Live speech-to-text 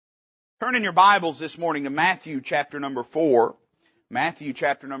Turn in your Bibles this morning to Matthew chapter number 4. Matthew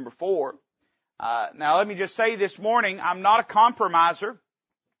chapter number 4. Now let me just say this morning, I'm not a compromiser,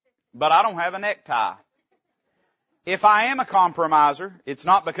 but I don't have a necktie. If I am a compromiser, it's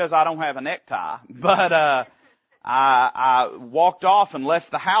not because I don't have a necktie, but I walked off and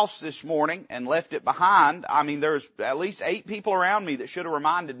left the house this morning and left it behind. I mean, there's at least 8 people around me that should have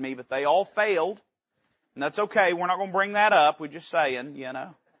reminded me, but they all failed. And that's okay. We're not going to bring that up. We're just saying, you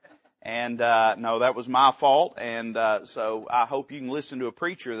know. And no, that was my fault. And so I hope you can listen to a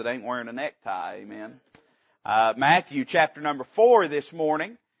preacher that ain't wearing a necktie. Amen. Matthew chapter number 4 this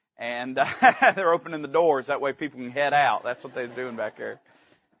morning. And they're opening the doors. That way people can head out. That's what they're doing back there.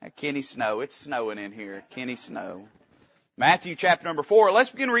 Kenny Snow. It's snowing in here. Kenny Snow. Matthew chapter number 4. Let's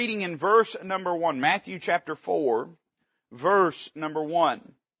begin reading in verse number 1. Matthew chapter 4, verse number 1.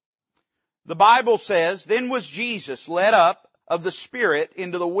 The Bible says, "Then was Jesus led up of the Spirit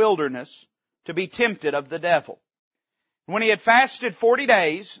into the wilderness to be tempted of the devil. When he had fasted 40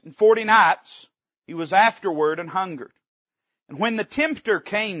 days and 40 nights, he was afterward and hungered. And when the tempter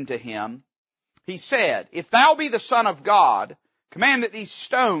came to him, he said, 'If thou be the Son of God, command that these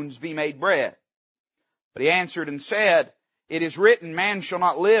stones be made bread.' But he answered and said, 'It is written, man shall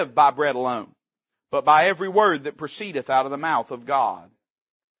not live by bread alone, but by every word that proceedeth out of the mouth of God.'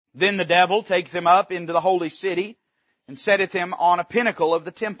 Then the devil taketh him up into the holy city, and setteth him on a pinnacle of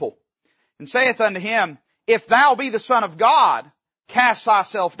the temple, and saith unto him, 'If thou be the Son of God, cast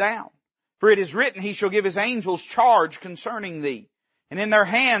thyself down. For it is written, he shall give his angels charge concerning thee, and in their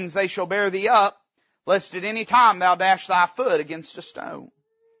hands they shall bear thee up, lest at any time thou dash thy foot against a stone.'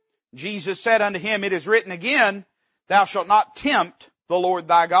 Jesus said unto him, 'It is written again, thou shalt not tempt the Lord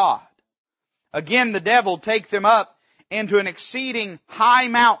thy God.' Again the devil taketh him up into an exceeding high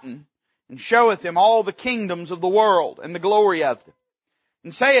mountain, and showeth him all the kingdoms of the world, and the glory of them.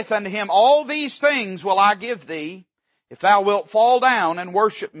 And saith unto him, 'All these things will I give thee, if thou wilt fall down and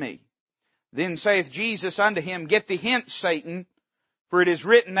worship me.' Then saith Jesus unto him, 'Get thee hence, Satan, for it is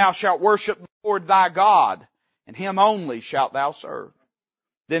written, thou shalt worship the Lord thy God, and him only shalt thou serve.'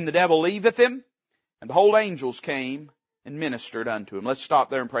 Then the devil leaveth him, and behold, angels came and ministered unto him." Let's stop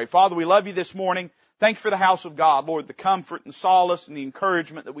there and pray. Father, we love you this morning. Thank you for the house of God, Lord, the comfort and solace and the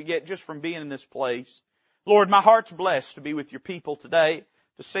encouragement that we get just from being in this place. Lord, my heart's blessed to be with your people today,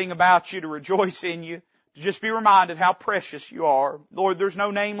 to sing about you, to rejoice in you, to just be reminded how precious you are. Lord, there's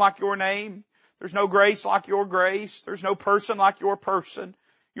no name like your name. There's no grace like your grace. There's no person like your person.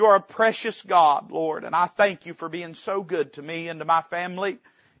 You are a precious God, Lord, and I thank you for being so good to me and to my family.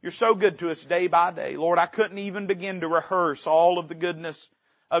 You're so good to us day by day. Lord, I couldn't even begin to rehearse all of the goodness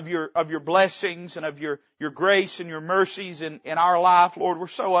of your blessings and of your grace and your mercies in our life. Lord, we're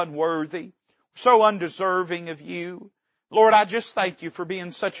so unworthy, so undeserving of you. Lord, I just thank you for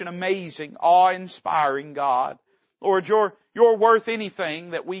being such an amazing, awe-inspiring God. Lord, you're worth anything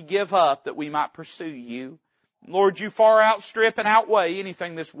that we give up that we might pursue you. Lord, you far outstrip and outweigh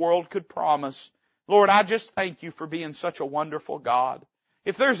anything this world could promise. Lord, I just thank you for being such a wonderful God.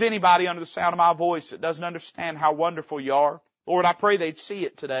 If there's anybody under the sound of my voice that doesn't understand how wonderful you are, Lord, I pray they'd see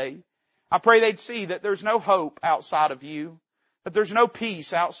it today. I pray they'd see that there's no hope outside of you, that there's no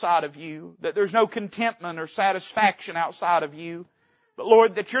peace outside of you, that there's no contentment or satisfaction outside of you. But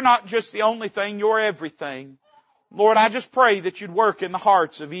Lord, that you're not just the only thing, you're everything. Lord, I just pray that you'd work in the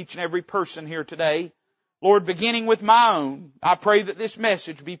hearts of each and every person here today. Lord, beginning with my own, I pray that this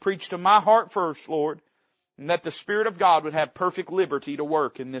message be preached to my heart first, Lord, and that the Spirit of God would have perfect liberty to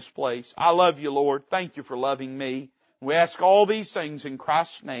work in this place. I love you, Lord. Thank you for loving me. We ask all these things in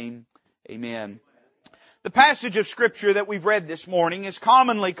Christ's name. Amen. The passage of Scripture that we've read this morning is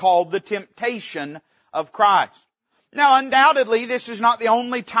commonly called the temptation of Christ. Now, undoubtedly, this is not the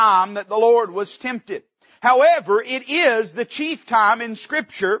only time that the Lord was tempted. However, it is the chief time in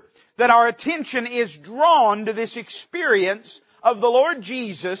Scripture that our attention is drawn to this experience of the Lord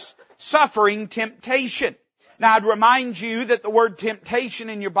Jesus suffering temptation. Now, I'd remind you that the word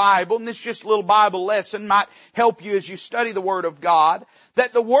temptation in your Bible, and this just a little Bible lesson might help you as you study the Word of God,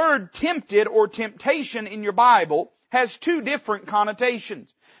 that the word tempted or temptation in your Bible has 2 different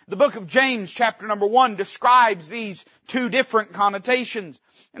connotations. The book of James, chapter number 1, describes these 2 different connotations.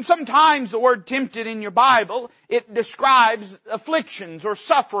 And sometimes the word tempted in your Bible, it describes afflictions or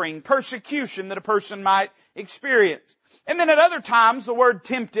suffering, persecution that a person might experience. And then at other times, the word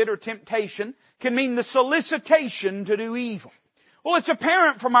tempted or temptation can mean the solicitation to do evil. Well, it's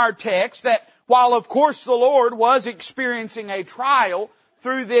apparent from our text that while of course the Lord was experiencing a trial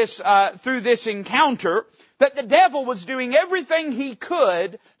through this encounter that the devil was doing everything he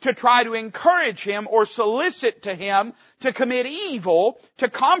could to try to encourage him or solicit to him to commit evil, to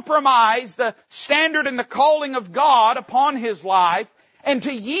compromise the standard and the calling of God upon his life, and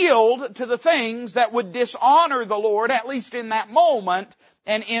to yield to the things that would dishonor the Lord, at least in that moment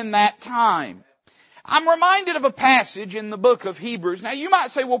and in that time. I'm reminded of a passage in the book of Hebrews. Now you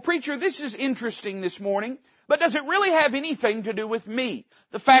might say, well, preacher, this is interesting this morning, but does it really have anything to do with me?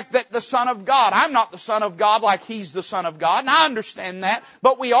 The fact that the Son of God, I'm not the Son of God like He's the Son of God, and I understand that,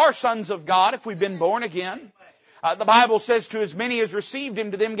 but we are sons of God if we've been born again. The Bible says, to as many as received Him,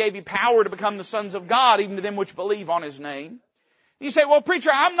 to them gave He power to become the sons of God, even to them which believe on His name. You say, well,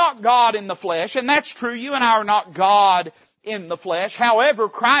 preacher, I'm not God in the flesh, and that's true. You and I are not God in the flesh. However,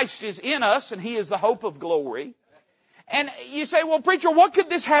 Christ is in us, and He is the hope of glory. And you say, well, preacher, what could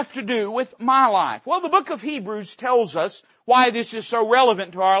this have to do with my life? Well, the book of Hebrews tells us why this is so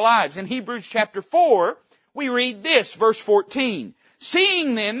relevant to our lives. In Hebrews chapter 4, we read this, verse 14.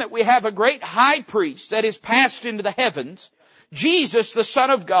 Seeing then that we have a great high priest that is passed into the heavens, Jesus, the Son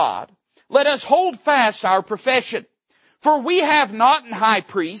of God, let us hold fast our profession. For we have not an high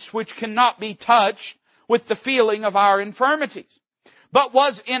priest which cannot be touched with the feeling of our infirmities, but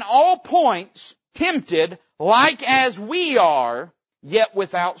was in all points tempted like as we are, yet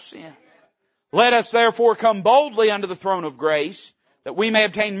without sin. Let us therefore come boldly unto the throne of grace, that we may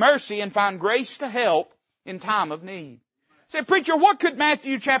obtain mercy and find grace to help in time of need. Say, preacher, what could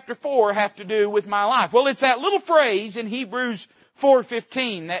Matthew chapter 4 have to do with my life? Well, it's that little phrase in Hebrews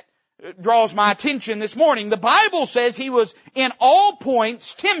 4:15 that draws my attention this morning. The Bible says He was in all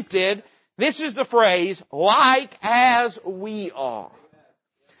points tempted. This is the phrase, like as we are.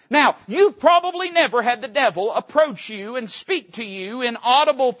 Now, you've probably never had the devil approach you and speak to you in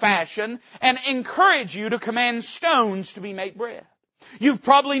audible fashion and encourage you to command stones to be made bread. You've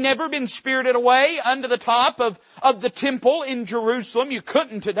probably never been spirited away under the top of the temple in Jerusalem. You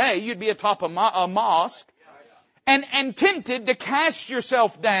couldn't today. You'd be atop a mosque. And tempted to cast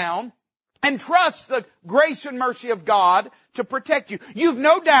yourself down and trust the grace and mercy of God to protect you. You've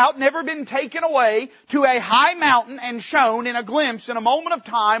no doubt never been taken away to a high mountain and shown in a glimpse, in a moment of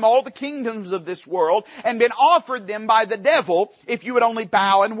time, all the kingdoms of this world and been offered them by the devil if you would only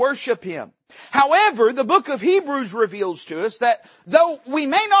bow and worship him. However, the book of Hebrews reveals to us that though we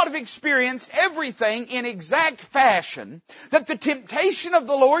may not have experienced everything in exact fashion, that the temptation of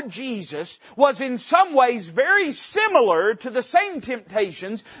the Lord Jesus was in some ways very similar to the same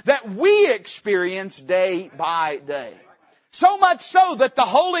temptations that we experience day by day. So much so that the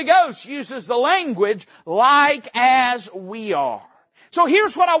Holy Ghost uses the language like as we are. So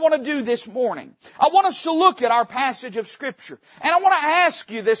here's what I want to do this morning. I want us to look at our passage of Scripture. And I want to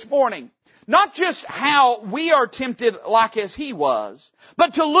ask you this morning, not just how we are tempted like as He was,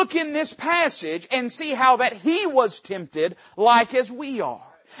 but to look in this passage and see how that He was tempted like as we are.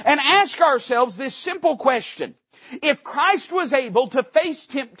 And ask ourselves this simple question. If Christ was able to face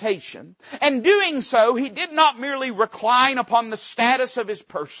temptation, and doing so, He did not merely recline upon the status of His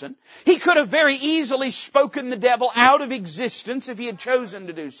person. He could have very easily spoken the devil out of existence if He had chosen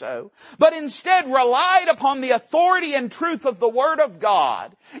to do so, but instead relied upon the authority and truth of the Word of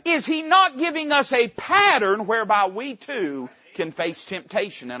God. Is He not giving us a pattern whereby we too can face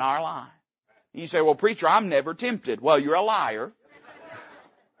temptation in our life? You say, well, preacher, I'm never tempted. Well, you're a liar.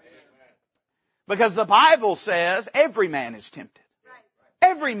 Because the Bible says every man is tempted.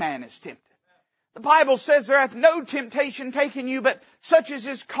 Every man is tempted. The Bible says there hath no temptation taken you but such as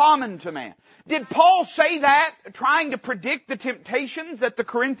is common to man. Did Paul say that trying to predict the temptations that the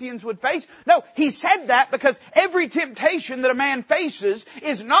Corinthians would face? No, he said that because every temptation that a man faces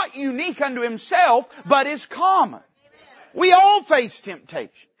is not unique unto himself but is common. We all face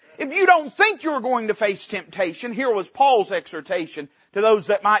temptation. If you don't think you're going to face temptation, here was Paul's exhortation to those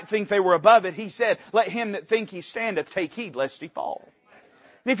that might think they were above it. He said, let him that think he standeth take heed lest he fall.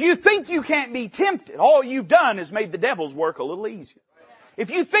 And if you think you can't be tempted, all you've done is made the devil's work a little easier. If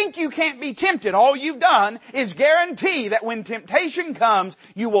you think you can't be tempted, all you've done is guarantee that when temptation comes,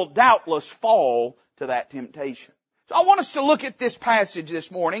 you will doubtless fall to that temptation. So I want us to look at this passage this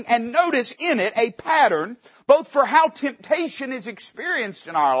morning and notice in it a pattern both for how temptation is experienced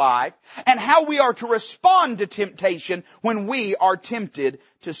in our life and how we are to respond to temptation when we are tempted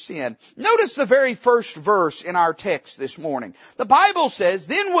to sin. Notice the very first verse in our text this morning. The Bible says,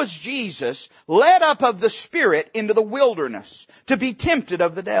 then was Jesus led up of the Spirit into the wilderness to be tempted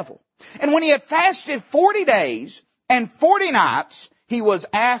of the devil. And when He had fasted 40 days and 40 nights, He was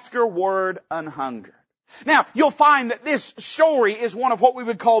afterward an hungered. Now, you'll find that this story is one of what we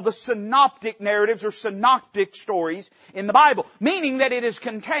would call the synoptic narratives or synoptic stories in the Bible, meaning that it is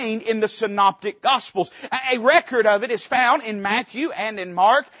contained in the synoptic Gospels. A record of it is found in Matthew and in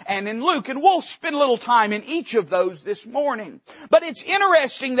Mark and in Luke, and we'll spend a little time in each of those this morning. But it's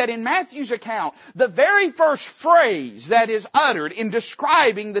interesting that in Matthew's account, the very first phrase that is uttered in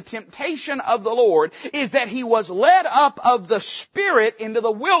describing the temptation of the Lord is that He was led up of the Spirit into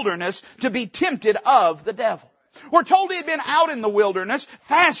the wilderness to be tempted of the devil. We're told He had been out in the wilderness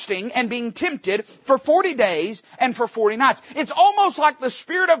fasting and being tempted for 40 days and for 40 nights. It's almost like the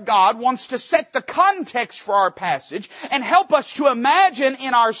Spirit of God wants to set the context for our passage and help us to imagine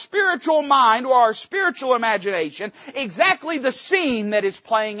in our spiritual mind or our spiritual imagination exactly the scene that is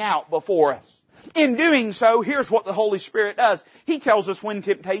playing out before us. In doing so, here's what the Holy Spirit does. He tells us when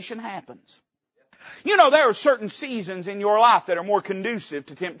temptation happens. You know, there are certain seasons in your life that are more conducive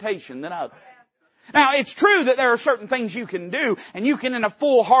to temptation than others. Now, it's true that there are certain things you can do, and you can in a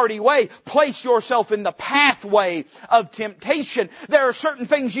foolhardy way place yourself in the pathway of temptation. There are certain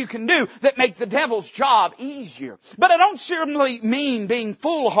things you can do that make the devil's job easier. But I don't simply mean being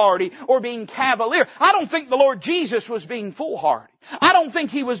foolhardy or being cavalier. I don't think the Lord Jesus was being foolhardy. I don't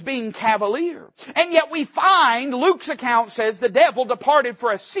think He was being cavalier. And yet we find, Luke's account says, the devil departed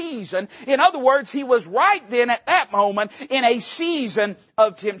for a season. In other words, he was right then at that moment in a season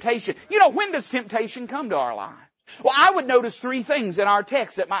of temptation. You know, when does temptation come to our lives? Well, I would notice three things in our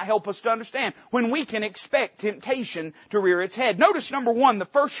text that might help us to understand when we can expect temptation to rear its head. Notice number one, the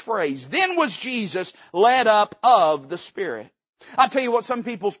first phrase, then was Jesus led up of the Spirit. I'll tell you what some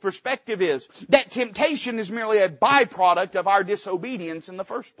people's perspective is, that temptation is merely a byproduct of our disobedience in the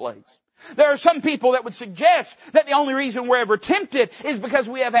first place. There are some people that would suggest that the only reason we're ever tempted is because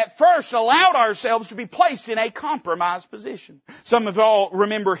we have at first allowed ourselves to be placed in a compromised position. Some of y'all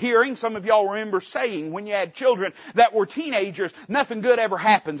remember hearing, some of y'all remember saying when you had children that were teenagers, nothing good ever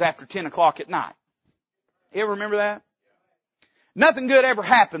happens after 10 o'clock at night. You ever remember that? Nothing good ever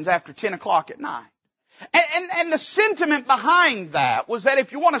happens after 10 o'clock at night. And the sentiment behind that was that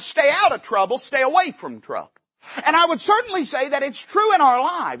if you want to stay out of trouble, stay away from trouble. And I would certainly say that it's true in our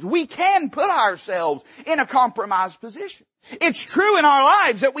lives. We can put ourselves in a compromised position. It's true in our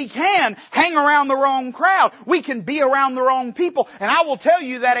lives that we can hang around the wrong crowd. We can be around the wrong people. And I will tell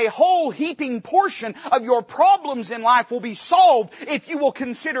you that a whole heaping portion of your problems in life will be solved if you will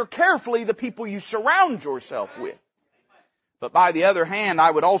consider carefully the people you surround yourself with. But by the other hand,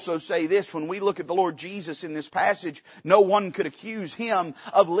 I would also say this, when we look at the Lord Jesus in this passage, no one could accuse Him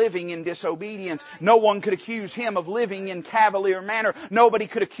of living in disobedience. No one could accuse Him of living in cavalier manner. Nobody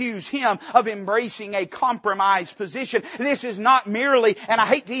could accuse Him of embracing a compromised position. This is not merely, and I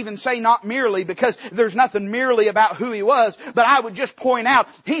hate to even say not merely because there's nothing merely about who He was, but I would just point out,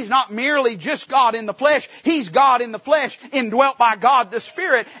 He's not merely just God in the flesh. He's God in the flesh, indwelt by God the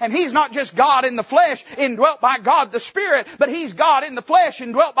Spirit. And He's not just God in the flesh, indwelt by God the Spirit, but He's God in the flesh,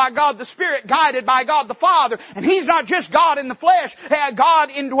 indwelt by God the Spirit, guided by God the Father. And He's not just God in the flesh, God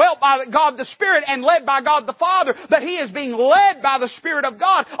indwelt by God the Spirit and led by God the Father, but He is being led by the Spirit of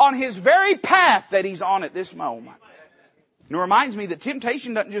God on His very path that He's on at this moment. And it reminds me that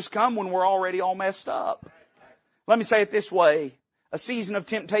temptation doesn't just come when we're already all messed up. Let me say it this way. A season of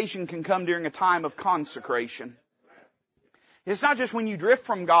temptation can come during a time of consecration. It's not just when you drift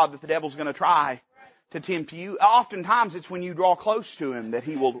from God that the devil's going to try to tempt you. Oftentimes it's when you draw close to Him that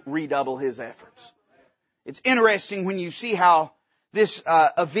he will redouble his efforts. It's interesting when you see how this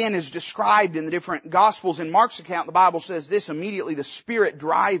event is described in the different Gospels. In Mark's account, the Bible says this, immediately the Spirit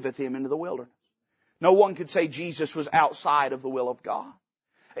driveth him into the wilderness. No one could say Jesus was outside of the will of God.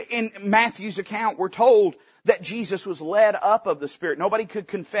 In Matthew's account, we're told that Jesus was led up of the Spirit. Nobody could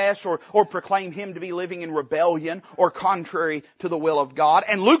confess or proclaim Him to be living in rebellion or contrary to the will of God.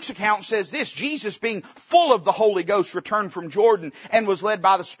 And Luke's account says this, Jesus being full of the Holy Ghost returned from Jordan and was led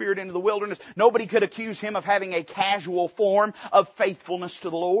by the Spirit into the wilderness. Nobody could accuse Him of having a casual form of faithfulness to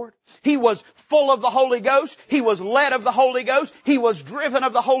the Lord. He was full of the Holy Ghost. He was led of the Holy Ghost. He was driven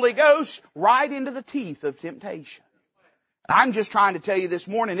of the Holy Ghost right into the teeth of temptation. I'm just trying to tell you this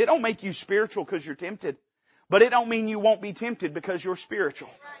morning, it don't make you spiritual because you're tempted. But it don't mean you won't be tempted because you're spiritual.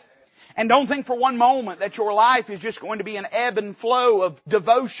 And don't think for one moment that your life is just going to be an ebb and flow of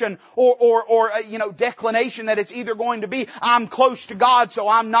devotion or declination, that it's either going to be, I'm close to God so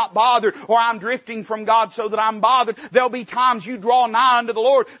I'm not bothered, or I'm drifting from God so that I'm bothered. There'll be times you draw nigh unto the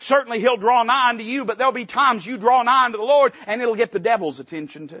Lord. Certainly He'll draw nigh unto you, but there'll be times you draw nigh unto the Lord and it'll get the devil's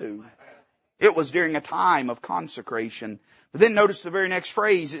attention too. It was during a time of consecration. But then notice the very next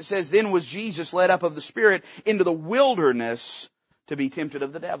phrase. It says, then was Jesus led up of the Spirit into the wilderness to be tempted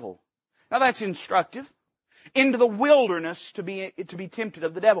of the devil. Now that's instructive. into the wilderness to be tempted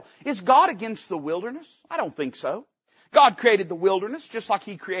of the devil. Is God against the wilderness? I don't think so. God created the wilderness just like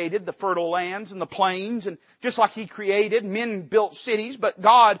He created the fertile lands and the plains, and just like He created, men built cities, but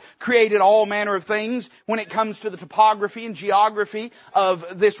God created all manner of things when it comes to the topography and geography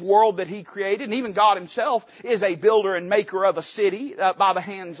of this world that He created. And even God Himself is a builder and maker of a city by the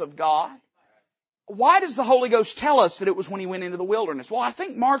hands of God. Why does the Holy Ghost tell us that it was when He went into the wilderness? Well, I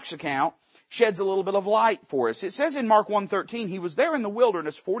think Mark's account sheds a little bit of light for us. It says in Mark 1:13, He was there in the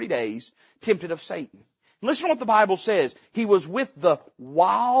wilderness 40 days, tempted of Satan. Listen to what the Bible says. He was with the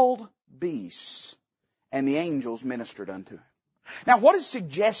wild beasts, and the angels ministered unto Him. Now, what is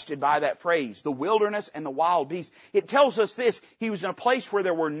suggested by that phrase, the wilderness and the wild beasts? It tells us this: He was in a place where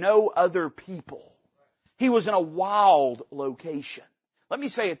there were no other people. He was in a wild location. Let me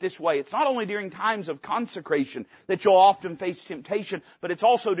say it this way. It's not only during times of consecration that you'll often face temptation, but it's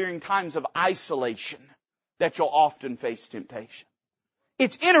also during times of isolation that you'll often face temptation.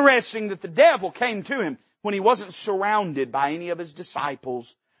 It's interesting that the devil came to Him when He wasn't surrounded by any of His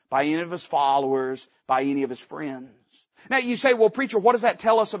disciples, by any of His followers, by any of His friends. Now you say, well, preacher, what does that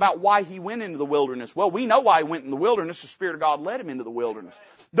tell us about why He went into the wilderness? Well, we know why He went in the wilderness. The Spirit of God led Him into the wilderness.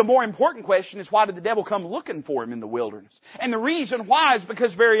 The more important question is, why did the devil come looking for Him in the wilderness? And the reason why is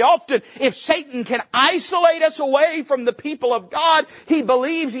because very often, if Satan can isolate us away from the people of God, he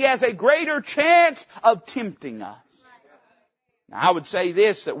believes he has a greater chance of tempting us. Now, I would say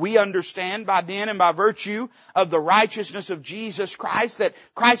this, that we understand by dint and by virtue of the righteousness of Jesus Christ, that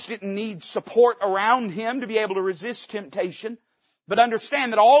Christ didn't need support around Him to be able to resist temptation. But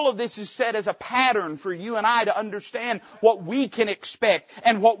understand that all of this is set as a pattern for you and I to understand what we can expect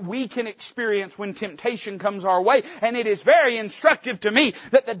and what we can experience when temptation comes our way. And it is very instructive to me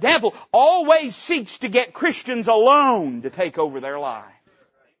that the devil always seeks to get Christians alone to take over their life.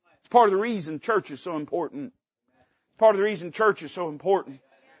 It's part of the reason church is so important. Part of the reason church is so important.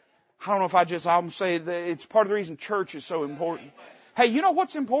 I don't know if I'm saying that it's part of the reason church is so important. Hey, you know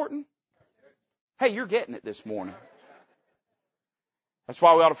what's important? Hey, you're getting it this morning. That's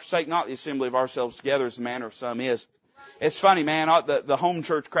why we ought to forsake not the assembly of ourselves together as the manner of some is. It's funny, man, the home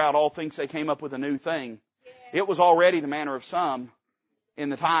church crowd all thinks they came up with a new thing. It was already the manner of some in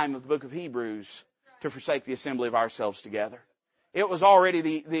the time of the book of Hebrews to forsake the assembly of ourselves together. It was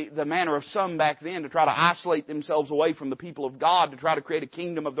already the manner of some back then to try to isolate themselves away from the people of God, to try to create a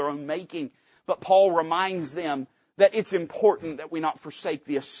kingdom of their own making. But Paul reminds them that it's important that we not forsake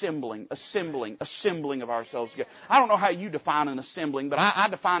the assembling of ourselves together. I don't know how you define an assembling, but I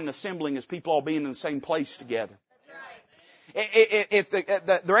define an assembling as people all being in the same place together. If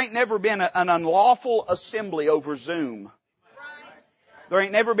there ain't never been an unlawful assembly over Zoom. There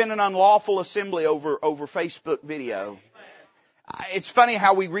ain't never been an unlawful assembly over Facebook video. It's funny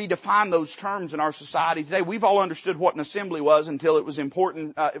how we redefine those terms in our society today. We've all understood what an assembly was until it was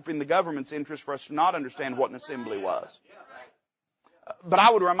important in the government's interest for us to not understand what an assembly was. But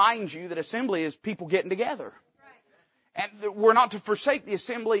I would remind you that assembly is people getting together. And we're not to forsake the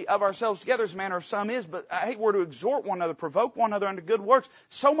assembly of ourselves together as a manner of some is, but hey, we're to exhort one another, provoke one another unto good works.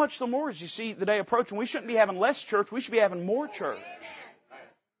 So much the more as you see the day approaching. We shouldn't be having less church. We should be having more church.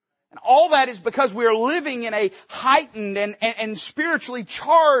 And all that is because we are living in a heightened and spiritually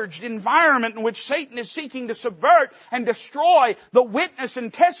charged environment in which Satan is seeking to subvert and destroy the witness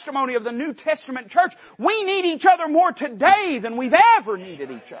and testimony of the New Testament church. We need each other more today than we've ever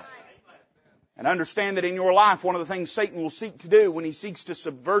needed each other. And understand that in your life, one of the things Satan will seek to do when he seeks to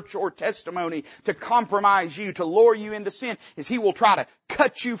subvert your testimony, to compromise you, to lure you into sin, is he will try to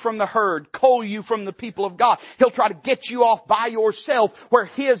cut you from the herd, cull you from the people of God. He'll try to get you off by yourself where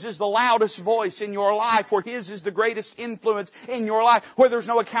his is the loudest voice in your life, where his is the greatest influence in your life, where there's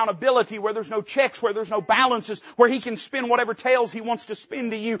no accountability, where there's no checks, where there's no balances, where he can spin whatever tales he wants to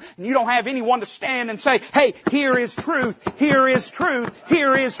spin to you, and you don't have anyone to stand and say, hey, here is truth, here is truth,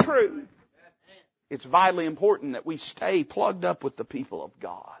 here is truth. It's vitally important that we stay plugged up with the people of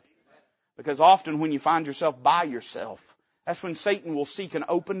God. Because often when you find yourself by yourself, that's when Satan will seek an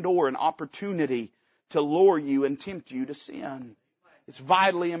open door, an opportunity to lure you and tempt you to sin. It's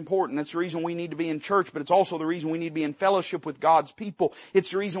vitally important. That's the reason we need to be in church, but it's also the reason we need to be in fellowship with God's people.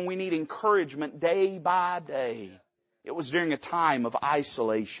 It's the reason we need encouragement day by day. It was during a time of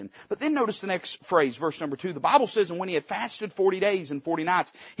isolation. But then notice the next phrase, verse number 2. The Bible says, and when he had fasted 40 days and 40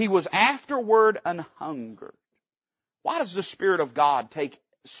 nights, he was afterward an hungered. Why does the Spirit of God take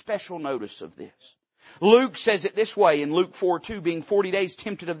special notice of this? Luke says it this way in Luke 4:2, being 40 days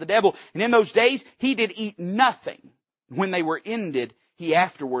tempted of the devil. And in those days he did eat nothing. When they were ended, he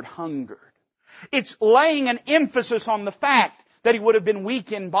afterward hungered. It's laying an emphasis on the fact that he would have been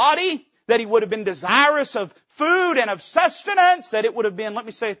weak in body, that he would have been desirous of food and of sustenance, that it would have been, let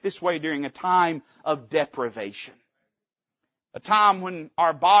me say it this way, during a time of deprivation. A time when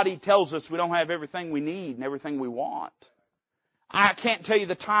our body tells us we don't have everything we need and everything we want. I can't tell you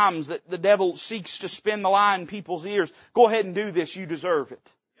the times that the devil seeks to spin the lie in people's ears. Go ahead and do this, you deserve it.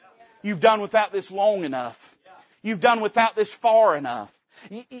 You've done without this long enough. You've done without this far enough.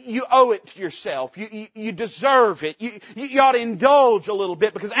 You owe it to yourself. You deserve it. You ought to indulge a little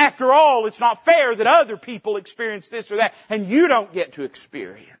bit, because after all, it's not fair that other people experience this or that and you don't get to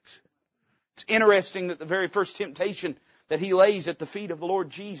experience. It's interesting that the very first temptation that he lays at the feet of the Lord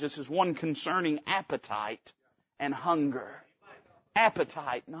Jesus is one concerning appetite and hunger.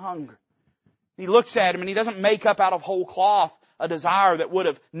 Appetite and hunger. He looks at him and he doesn't make up out of whole cloth a desire that would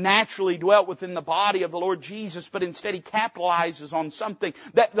have naturally dwelt within the body of the Lord Jesus, but instead he capitalizes on something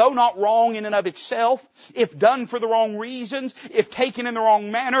that, though not wrong in and of itself, if done for the wrong reasons, if taken in the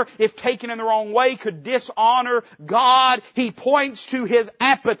wrong manner, if taken in the wrong way, could dishonor God. He points to his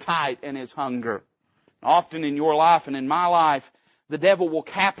appetite and his hunger. Often in your life and in my life, the devil will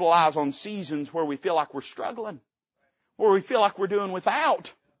capitalize on seasons where we feel like we're struggling, where we feel like we're doing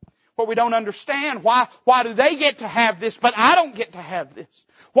without, where we don't understand why do they get to have this but I don't get to have this?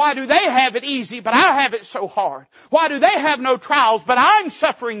 Why do they have it easy but I have it so hard? Why do they have no trials but I'm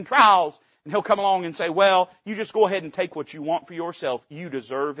suffering trials? And he'll come along and say, well, you just go ahead and take what you want for yourself. You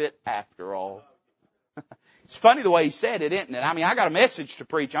deserve it after all. It's funny the way he said it, isn't it? I mean, I got a message to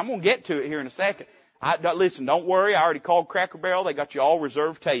preach. I'm going to get to it here in a second. Listen, don't worry. I already called Cracker Barrel. They got you all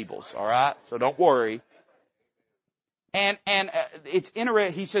reserved tables. All right. So don't worry. And it's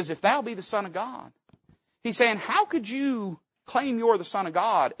interesting. He says, if thou be the Son of God. He's saying, how could you claim you're the Son of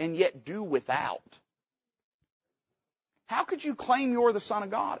God and yet do without? How could you claim you're the Son of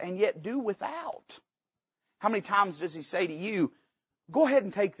God and yet do without? How many times does he say to you, go ahead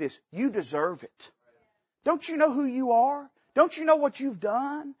and take this. You deserve it. Don't you know who you are? Don't you know what you've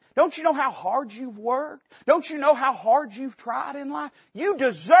done? Don't you know how hard you've worked? Don't you know how hard you've tried in life? You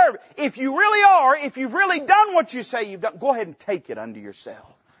deserve it. If you really are, if you've really done what you say you've done, go ahead and take it unto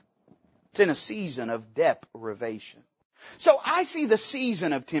yourself. It's in a season of deprivation. So I see the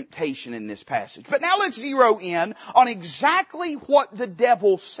season of temptation in this passage. But now let's zero in on exactly what the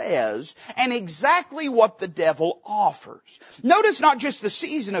devil says and exactly what the devil offers. Notice not just the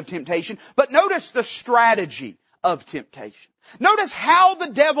season of temptation, but notice the strategy of temptation. Notice how the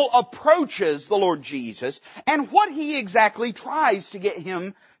devil approaches the Lord Jesus and what he exactly tries to get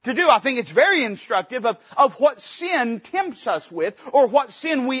him to do. I think it's very instructive of what sin tempts us with, or what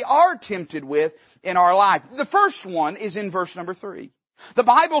sin we are tempted with in our life. The first one is in verse number 3. The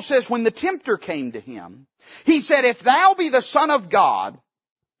Bible says, when the tempter came to him, he said, if thou be the Son of God,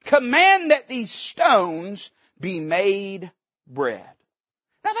 command that these stones be made bread.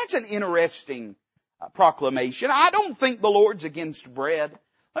 Now that's an interesting proclamation. I don't think the Lord's against bread.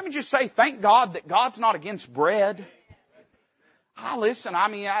 Let me just say, thank God that God's not against bread. Listen,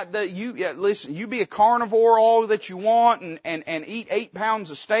 you be a carnivore all that you want and eat 8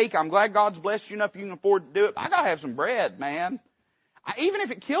 pounds of steak. I'm glad God's blessed you enough you can afford to do it. I gotta have some bread, man. Even if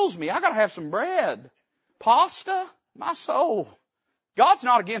it kills me, I gotta have some bread. Pasta? My soul. God's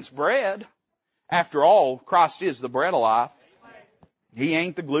not against bread. After all, Christ is the bread of life. He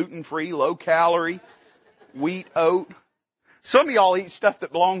ain't the gluten-free, low-calorie, wheat, oat. Some of y'all eat stuff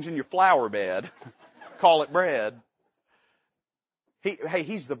that belongs in your flour bed. Call it bread.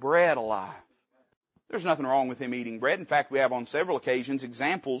 He's the bread of life. There's nothing wrong with him eating bread. In fact, we have on several occasions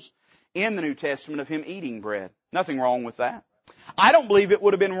examples in the New Testament of him eating bread. Nothing wrong with that. I don't believe it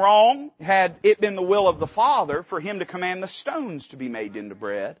would have been wrong, had it been the will of the Father, for him to command the stones to be made into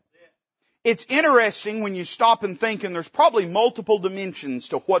bread. It's interesting when you stop and think, and there's probably multiple dimensions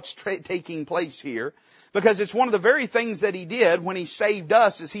to what's taking place here, because it's one of the very things that he did when he saved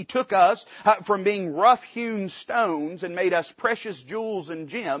us, is he took us from being rough-hewn stones and made us precious jewels and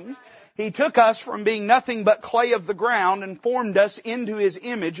gems. He took us from being nothing but clay of the ground and formed us into his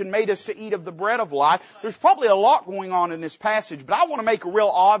image and made us to eat of the bread of life. There's probably a lot going on in this passage, but I want to make a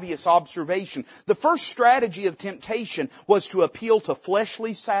real obvious observation. The first strategy of temptation was to appeal to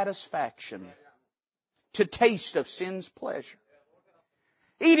fleshly satisfaction, to taste of sin's pleasure.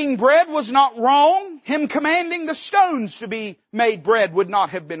 Eating bread was not wrong. Him commanding the stones to be made bread would not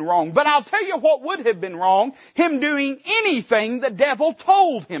have been wrong. But I'll tell you what would have been wrong. Him doing anything the devil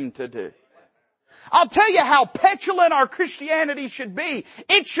told him to do. I'll tell you how petulant our Christianity should be.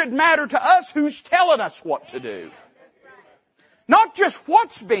 It should matter to us who's telling us what to do. Not just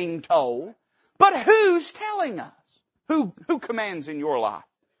what's being told, but who's telling us. Who commands in your life?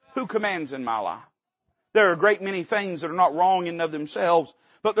 Who commands in my life? There are a great many things that are not wrong in and of themselves,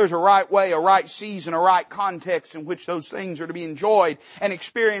 but there's a right way, a right season, a right context in which those things are to be enjoyed and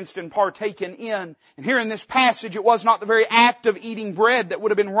experienced and partaken in. And here in this passage, it was not the very act of eating bread that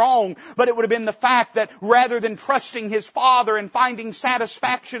would have been wrong, but it would have been the fact that rather than trusting his Father and finding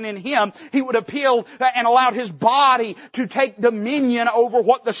satisfaction in Him, he would appeal and allowed his body to take dominion over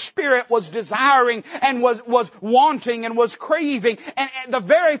what the Spirit was desiring and was wanting and was craving. And the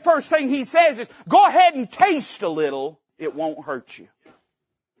very first thing he says is, go ahead and taste a little. It won't hurt you.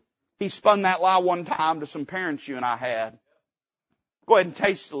 He spun that lie one time to some parents you and I had. Go ahead and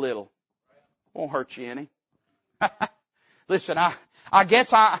taste a little. Won't hurt you any. Listen, I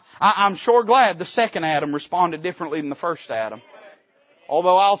guess I'm sure glad the second Adam responded differently than the first Adam.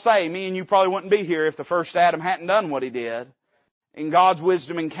 Although I'll say, me and you probably wouldn't be here if the first Adam hadn't done what he did. In God's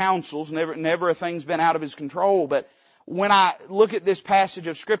wisdom and counsels, never a thing's been out of His control, but when I look at this passage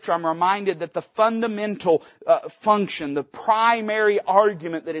of Scripture, I'm reminded that the fundamental function, the primary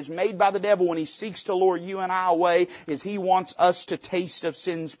argument that is made by the devil when he seeks to lure you and I away is he wants us to taste of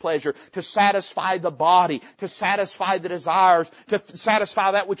sin's pleasure, to satisfy the body, to satisfy the desires, to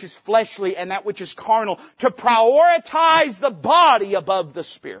satisfy that which is fleshly and that which is carnal, to prioritize the body above the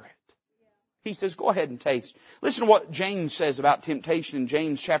Spirit. He says, go ahead and taste. Listen to what James says about temptation in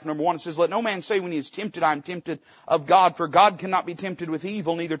James chapter number 1. It says, let no man say when he is tempted, I am tempted of God, for God cannot be tempted with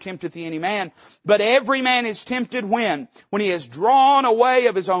evil, neither tempteth he any man. But every man is tempted when? When he is drawn away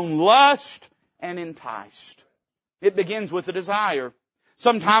of his own lust and enticed. It begins with a desire.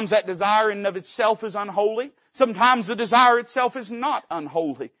 Sometimes that desire in and of itself is unholy. Sometimes the desire itself is not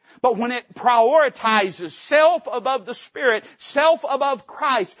unholy. But when it prioritizes self above the Spirit, self above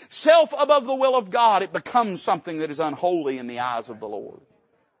Christ, self above the will of God, it becomes something that is unholy in the eyes of the Lord.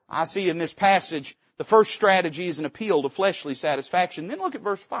 I see in this passage, the first strategy is an appeal to fleshly satisfaction. Then look at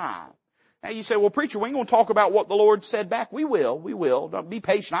verse 5. Now you say, well, preacher, we ain't going to talk about what the Lord said back. We will. Don't be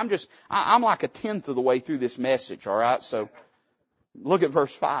patient. I'm like a tenth of the way through this message, all right? So look at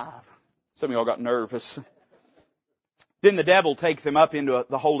verse 5. Some of y'all got nervous. Then the devil taketh him up into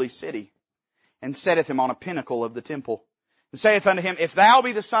the holy city, and setteth him on a pinnacle of the temple, and saith unto him, if thou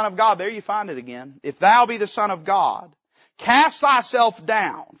be the Son of God, there you find it again, if thou be the Son of God, cast thyself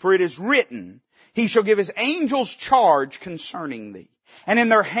down, for it is written, He shall give His angels charge concerning thee, and in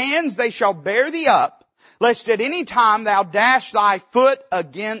their hands they shall bear thee up, lest at any time thou dash thy foot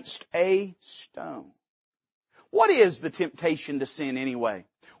against a stone. What is the temptation to sin anyway?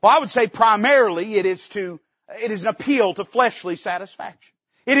 Well, I would say primarily it is an appeal to fleshly satisfaction.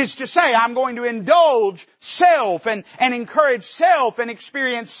 It is to say, I'm going to indulge self and encourage self and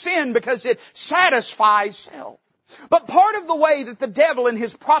experience sin because it satisfies self. But part of the way that the devil in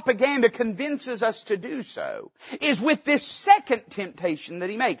his propaganda convinces us to do so is with this second temptation that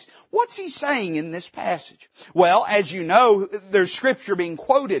he makes. What's he saying in this passage? Well, as you know, there's scripture being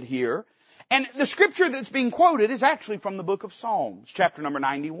quoted here. And the scripture that's being quoted is actually from the book of Psalms, chapter number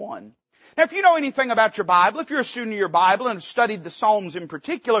 91. Now, if you know anything about your Bible, if you're a student of your Bible and have studied the Psalms in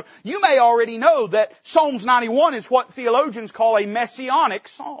particular, you may already know that Psalms 91 is what theologians call a messianic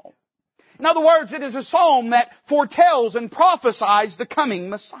psalm. In other words, it is a psalm that foretells and prophesies the coming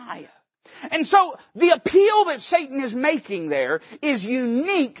Messiah. And so the appeal that Satan is making there is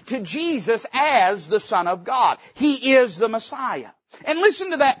unique to Jesus as the Son of God. He is the Messiah. And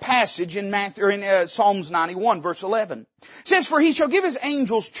listen to that passage in Psalms 91, verse 11. It says, for He shall give His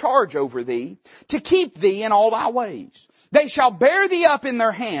angels charge over thee, to keep thee in all thy ways. They shall bear thee up in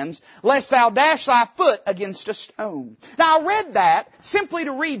their hands, lest thou dash thy foot against a stone. Now I read that simply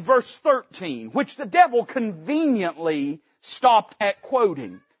to read verse 13, which the devil conveniently stopped at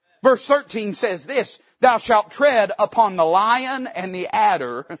quoting. Verse 13 says this, thou shalt tread upon the lion and the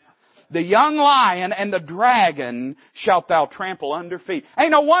adder, the young lion and the dragon shalt thou trample under feet.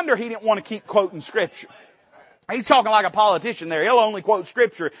 Ain't no wonder he didn't want to keep quoting Scripture. He's talking like a politician there. He'll only quote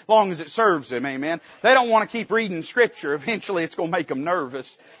Scripture as long as it serves him, amen. They don't want to keep reading Scripture. Eventually it's going to make them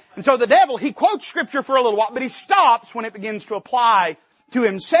nervous. And so the devil, he quotes Scripture for a little while, but he stops when it begins to apply to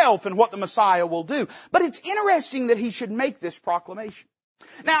himself and what the Messiah will do. But it's interesting that he should make this proclamation.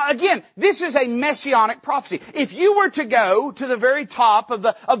 Now again, this is a messianic prophecy. If you were to go to the very top of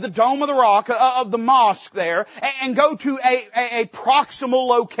the Dome of the Rock, of the mosque there, and go to a proximal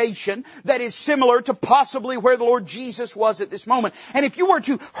location that is similar to possibly where the Lord Jesus was at this moment, and if you were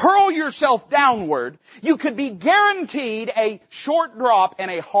to hurl yourself downward, you could be guaranteed a short drop and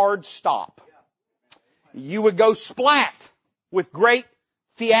a hard stop. You would go splat with great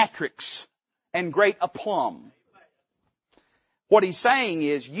theatrics and great aplomb. What he's saying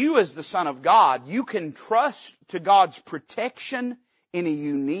is, you as the Son of God, you can trust to God's protection in a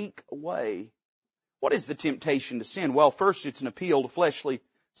unique way. What is the temptation to sin? Well, first, it's an appeal to fleshly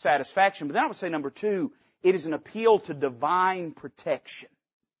satisfaction. But then I would say number two, it is an appeal to divine protection.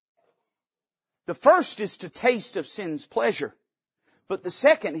 The first is to taste of sin's pleasure. But the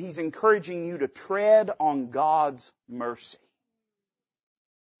second, he's encouraging you to tread on God's mercy.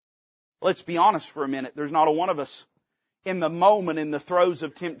 Let's be honest for a minute. There's not a one of us in the moment, in the throes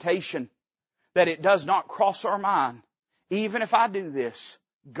of temptation, that it does not cross our mind. Even if I do this,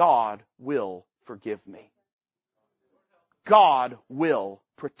 God will forgive me. God will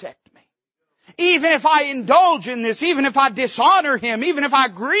protect me. Even if I indulge in this, even if I dishonor Him, even if I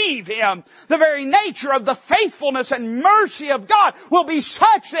grieve Him, the very nature of the faithfulness and mercy of God will be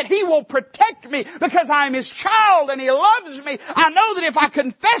such that He will protect me because I am His child and He loves me. I know that if I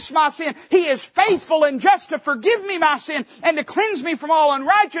confess my sin, He is faithful and just to forgive me my sin and to cleanse me from all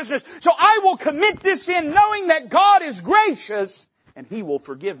unrighteousness. So I will commit this sin knowing that God is gracious and He will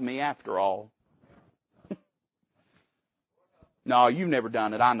forgive me after all. No, you've never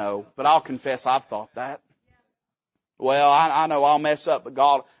done it, I know. But I'll confess I've thought that. Well, I know I'll mess up, but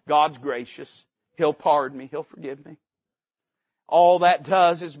God's gracious. He'll pardon me. He'll forgive me. All that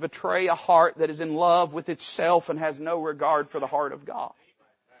does is betray a heart that is in love with itself and has no regard for the heart of God.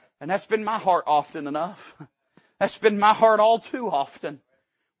 And that's been my heart often enough. That's been my heart all too often.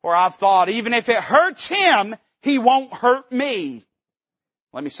 Where I've thought, even if it hurts Him, He won't hurt me.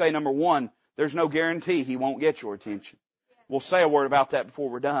 Let me say, number one, there's no guarantee He won't get your attention. We'll say a word about that before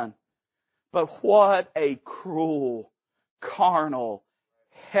we're done. But what a cruel, carnal,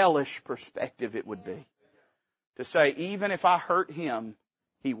 hellish perspective it would be. To say, even if I hurt Him,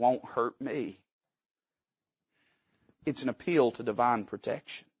 He won't hurt me. It's an appeal to divine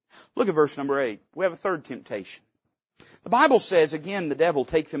protection. Look at verse number 8. We have a third temptation. The Bible says, again, the devil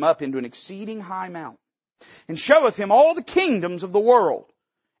taketh him up into an exceeding high mountain, and showeth him all the kingdoms of the world,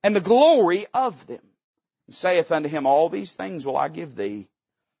 and the glory of them. And saith unto him, all these things will I give thee,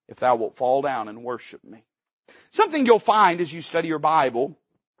 if thou wilt fall down and worship me. Something you'll find as you study your Bible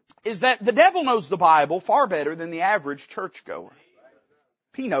is that the devil knows the Bible far better than the average churchgoer.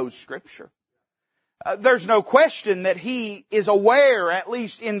 He knows Scripture. There's no question that he is aware, at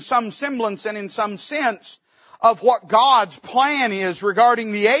least in some semblance and in some sense, of what God's plan is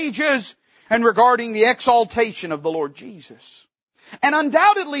regarding the ages and regarding the exaltation of the Lord Jesus. And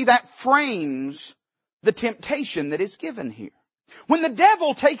undoubtedly that frames the temptation that is given here. When the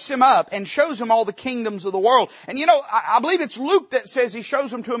devil takes him up and shows him all the kingdoms of the world, and I believe it's Luke that says he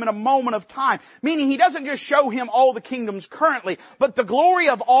shows them to him in a moment of time, meaning he doesn't just show him all the kingdoms currently, but the glory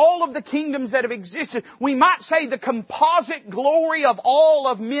of all of the kingdoms that have existed. We might say the composite glory of all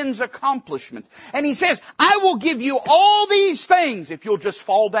of men's accomplishments. And he says, I will give you all these things if you'll just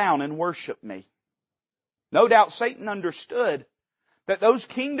fall down and worship me. No doubt Satan understood that those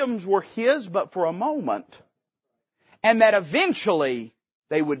kingdoms were his but for a moment, and that eventually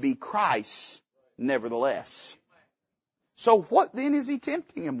they would be Christ's nevertheless. So what then is he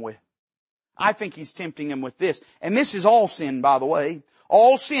tempting him with? I think he's tempting him with this. And this is all sin, by the way.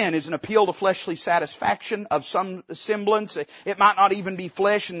 All sin is an appeal to fleshly satisfaction of some semblance. It might not even be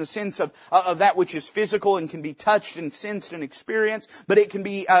flesh in the sense of that which is physical and can be touched and sensed and experienced, but it can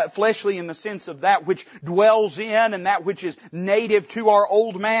be fleshly in the sense of that which dwells in and that which is native to our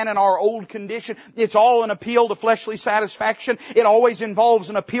old man and our old condition. It's all an appeal to fleshly satisfaction. It always involves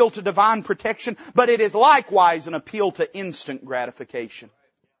an appeal to divine protection, but it is likewise an appeal to instant gratification.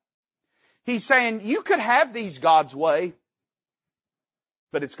 He's saying, you could have these God's way,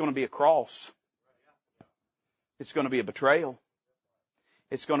 but it's going to be a cross. It's going to be a betrayal.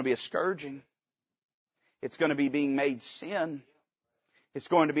 It's going to be a scourging. It's going to be being made sin. It's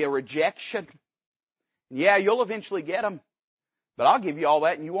going to be a rejection. Yeah, you'll eventually get them, but I'll give you all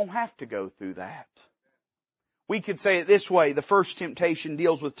that and you won't have to go through that. We could say it this way. The first temptation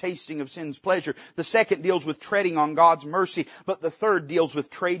deals with tasting of sin's pleasure. The second deals with treading on God's mercy. But the third deals with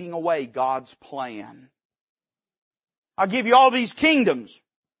trading away God's plan. I'll give you all these kingdoms,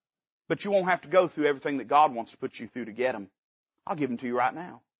 but you won't have to go through everything that God wants to put you through to get them. I'll give them to you right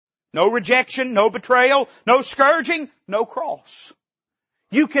now. No rejection, no betrayal, no scourging, no cross.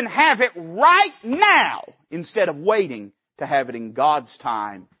 You can have it right now instead of waiting to have it in God's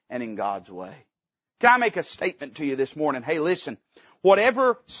time and in God's way. Can I make a statement to you this morning? Hey, listen,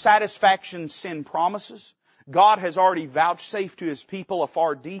 whatever satisfaction sin promises, God has already vouchsafed to His people a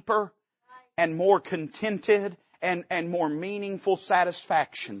far deeper and more contented and more meaningful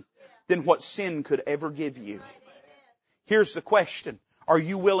satisfaction than what sin could ever give you. Here's the question. Are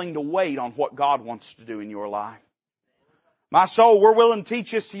you willing to wait on what God wants to do in your life? My soul, we're willing to teach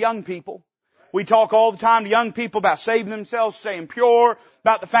this to young people. We talk all the time to young people about saving themselves, staying pure,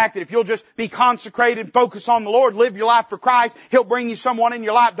 about the fact that if you'll just be consecrated, focus on the Lord, live your life for Christ, He'll bring you someone in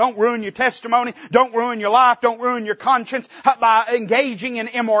your life. Don't ruin your testimony. Don't ruin your life. Don't ruin your conscience by engaging in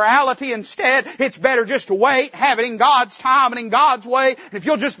immorality. Instead, it's better just to wait, have it in God's time and in God's way. And if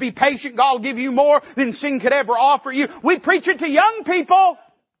you'll just be patient, God will give you more than sin could ever offer you. We preach it to young people.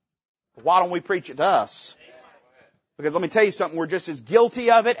 Why don't we preach it to us? Because let me tell you something, we're just as guilty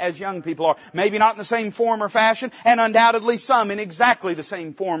of it as young people are. Maybe not in the same form or fashion, and undoubtedly some in exactly the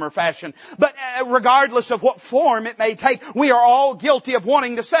same form or fashion. But regardless of what form it may take, we are all guilty of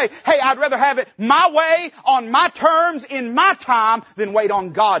wanting to say, hey, I'd rather have it my way, on my terms, in my time, than wait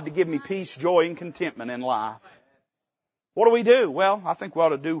on God to give me peace, joy, and contentment in life. What do? Well, I think we ought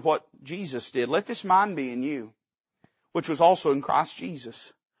to do what Jesus did. Let this mind be in you, which was also in Christ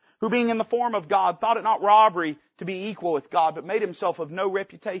Jesus, who being in the form of God, thought it not robbery to be equal with God, but made Himself of no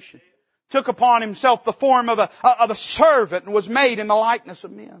reputation. Took upon Himself the form of a servant and was made in the likeness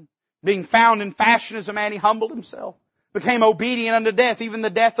of men. Being found in fashion as a man, He humbled Himself. Became obedient unto death, even the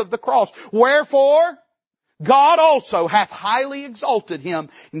death of the cross. Wherefore, God also hath highly exalted Him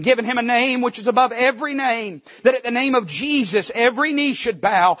and given Him a name which is above every name, that at the name of Jesus every knee should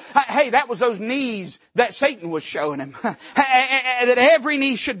bow. Hey, that was those knees that Satan was showing him. That every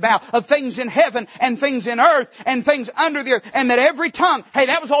knee should bow, of things in heaven and things in earth and things under the earth. And that every tongue, hey,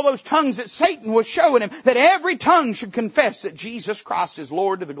 that was all those tongues that Satan was showing him, that every tongue should confess that Jesus Christ is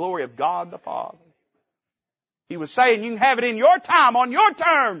Lord to the glory of God the Father. He was saying, you can have it in your time, on your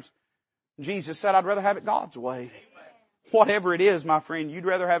terms. Jesus said, I'd rather have it God's way. Whatever it is, my friend, you'd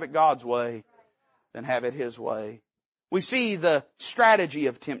rather have it God's way than have it His way. We see the strategy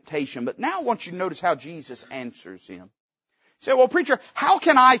of temptation, but now I want you to notice how Jesus answers him. You say, well, preacher, how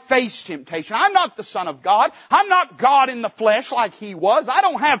can I face temptation? I'm not the Son of God. I'm not God in the flesh like He was. I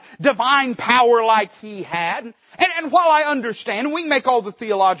don't have divine power like He had. And while I understand, and we can make all the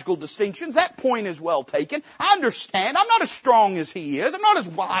theological distinctions, that point is well taken. I understand. I'm not as strong as He is. I'm not as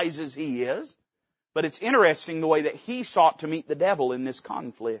wise as He is. But it's interesting the way that He sought to meet the devil in this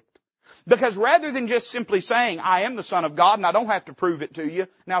conflict. Because rather than just simply saying, I am the Son of God and I don't have to prove it to you,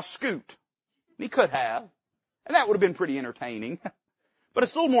 now scoot. He could have. And that would have been pretty entertaining. But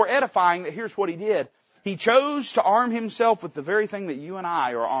it's a little more edifying that here's what He did. He chose to arm Himself with the very thing that you and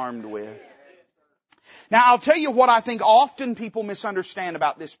I are armed with. Now, I'll tell you what I think often people misunderstand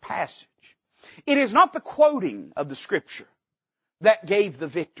about this passage. It is not the quoting of the Scripture that gave the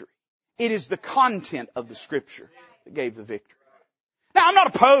victory. It is the content of the Scripture that gave the victory. Now, I'm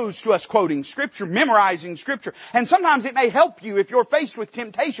not opposed to us quoting Scripture, memorizing Scripture. And sometimes it may help you if you're faced with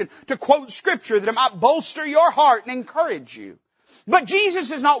temptation to quote Scripture that it might bolster your heart and encourage you. But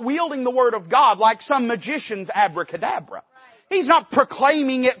Jesus is not wielding the Word of God like some magician's abracadabra. He's not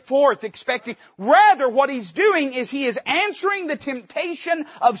proclaiming it forth, expecting. Rather, what He's doing is He is answering the temptation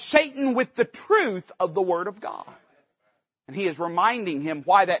of Satan with the truth of the Word of God. And He is reminding him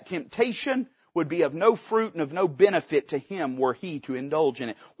why that temptation would be of no fruit and of no benefit to him were he to indulge in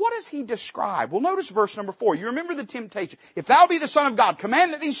it. What does He describe? Well, notice verse number 4. You remember the temptation. If thou be the Son of God,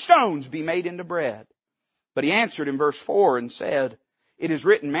 command that these stones be made into bread. But He answered in verse 4 and said, it is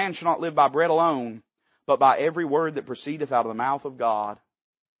written, man shall not live by bread alone, but by every word that proceedeth out of the mouth of God.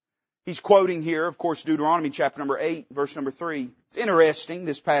 He's quoting here, of course, Deuteronomy chapter number 8, verse number 3. It's interesting,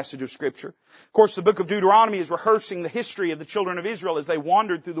 this passage of Scripture. Of course, the book of Deuteronomy is rehearsing the history of the children of Israel as they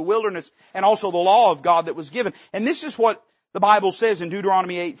wandered through the wilderness and also the law of God that was given. And this is what the Bible says in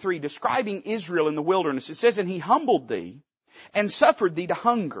Deuteronomy 8:3, describing Israel in the wilderness. It says, and He humbled thee and suffered thee to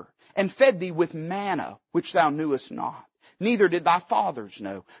hunger and fed thee with manna, which thou knewest not. Neither did thy fathers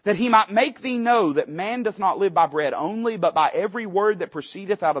know, that He might make thee know that man doth not live by bread only, but by every word that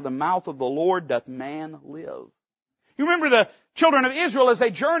proceedeth out of the mouth of the Lord doth man live. You remember the children of Israel as they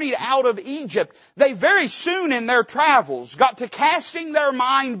journeyed out of Egypt, they very soon in their travels got to casting their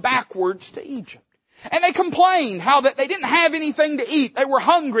mind backwards to Egypt. And they complained how that they didn't have anything to eat. They were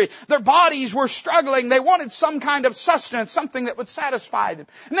hungry. Their bodies were struggling. They wanted some kind of sustenance, something that would satisfy them.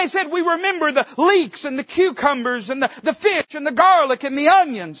 And they said, we remember the leeks and the cucumbers and the fish and the garlic and the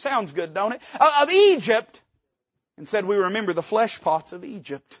onions. Sounds good, don't it? Of Egypt. And said, we remember the flesh pots of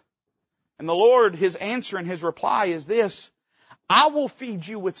Egypt. And the Lord, His answer and His reply is this, I will feed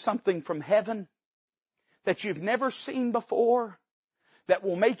you with something from heaven that you've never seen before, that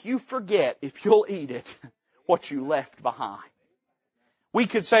will make you forget, if you'll eat it, what you left behind. We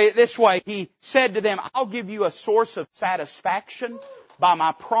could say it this way. He said to them, I'll give you a source of satisfaction by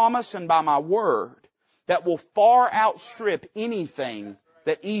my promise and by my word that will far outstrip anything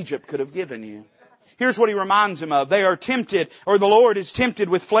that Egypt could have given you. Here's what He reminds him of. They are tempted, or the Lord is tempted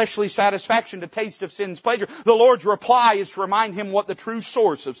with fleshly satisfaction to taste of sin's pleasure. The Lord's reply is to remind him what the true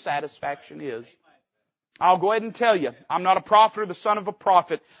source of satisfaction is. I'll go ahead and tell you, I'm not a prophet or the son of a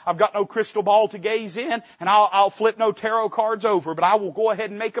prophet. I've got no crystal ball to gaze in, and I'll flip no tarot cards over, but I will go ahead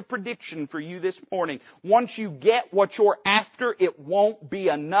and make a prediction for you this morning. Once you get what you're after, it won't be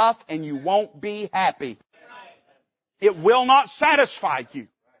enough and you won't be happy. It will not satisfy you.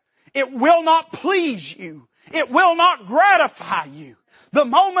 It will not please you. It will not gratify you. The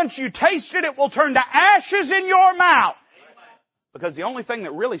moment you taste it, it will turn to ashes in your mouth. Because the only thing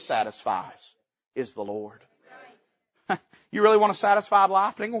that really satisfies is the Lord. You really want a satisfied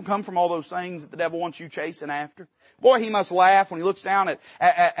life? It ain't going to come from all those things that the devil wants you chasing after. Boy, he must laugh when he looks down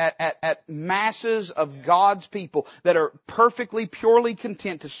at masses of God's people that are perfectly, purely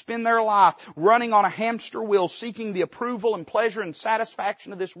content to spend their life running on a hamster wheel, seeking the approval and pleasure and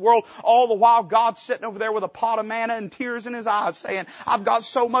satisfaction of this world, all the while God's sitting over there with a pot of manna and tears in His eyes saying, I've got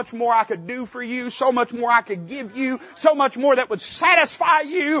so much more I could do for you, so much more I could give you, so much more that would satisfy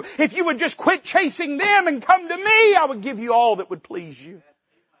you. If you would just quit chasing them and come to me, I would give you all that would please you.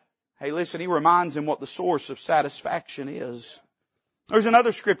 Hey, listen, He reminds him what the source of satisfaction is. There's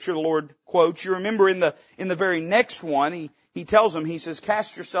another scripture the Lord quotes. You remember in the very next one, He tells him, He says,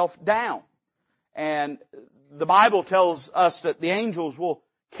 cast yourself down. And the Bible tells us that the angels will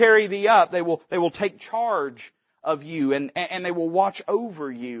carry thee up. They will take charge of you and they will watch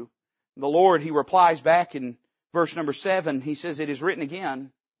over you. The Lord, He replies back in verse number 7. He says, it is written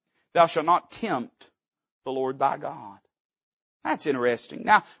again, thou shalt not tempt the Lord thy God. That's interesting.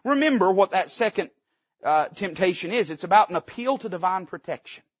 Now, remember what that second temptation is. It's about an appeal to divine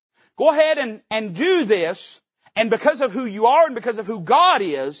protection. Go ahead and do this, and because of who you are and because of who God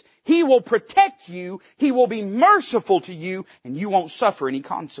is, He will protect you, He will be merciful to you, and you won't suffer any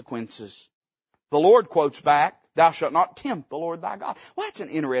consequences. The Lord quotes back, thou shalt not tempt the Lord thy God. Well, that's an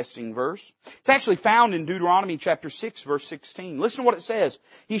interesting verse. It's actually found in Deuteronomy chapter 6, verse 16. Listen to what it says.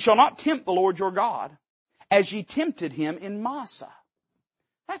 Ye shall not tempt the Lord your God, as ye tempted Him in Massah.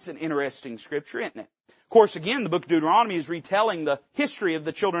 That's an interesting scripture, isn't it? Of course, again, the book of Deuteronomy is retelling the history of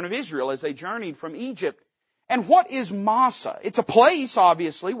the children of Israel as they journeyed from Egypt. And what is Massah? It's a place,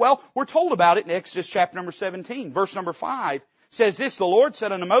 obviously. Well, we're told about it in Exodus chapter number 17. Verse number 5 says this, the Lord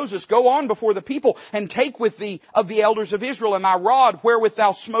said unto Moses, go on before the people and take with thee of the elders of Israel and thy rod wherewith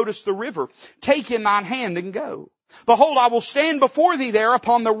thou smotest the river. Take in thine hand and go. Behold, I will stand before thee there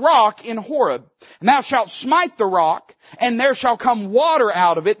upon the rock in Horeb. And thou shalt smite the rock, and there shall come water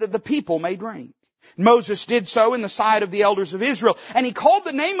out of it that the people may drink. Moses did so in the sight of the elders of Israel. And he called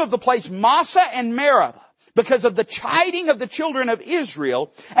the name of the place Massah and Meribah, because of the chiding of the children of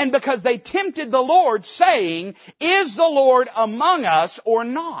Israel, and because they tempted the Lord, saying, is the Lord among us or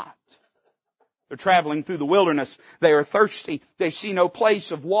not? They're traveling through the wilderness. They are thirsty. They see no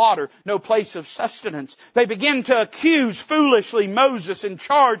place of water, no place of sustenance. They begin to accuse foolishly Moses and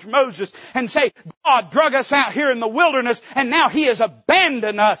charge Moses and say, God drug us out here in the wilderness and now He has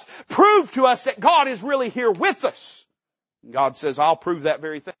abandoned us. Prove to us that God is really here with us. And God says, I'll prove that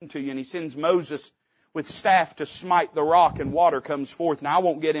very thing to you. And He sends Moses with staff to smite the rock and water comes forth. Now I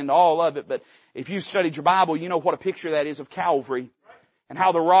won't get into all of it, but if you've studied your Bible, you know what a picture that is of Calvary. And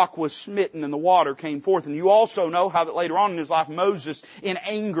how the rock was smitten and the water came forth. And you also know how that later on in his life, Moses, in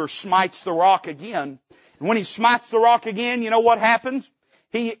anger, smites the rock again. And when he smites the rock again, you know what happens?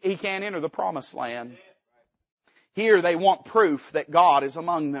 He can't enter the promised land. Here they want proof that God is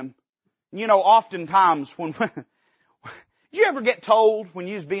among them. You know, oftentimes when... Did you ever get told when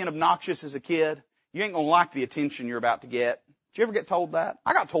you was being obnoxious as a kid, you ain't going to like the attention you're about to get? Did you ever get told that?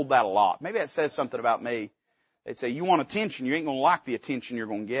 I got told that a lot. Maybe that says something about me. They'd say, you want attention, you ain't going to like the attention you're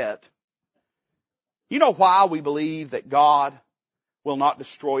going to get. You know why we believe that God will not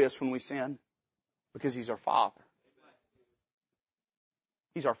destroy us when we sin? Because He's our Father.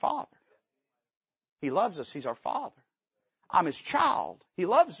 He's our Father. He loves us. He's our Father. I'm His child. He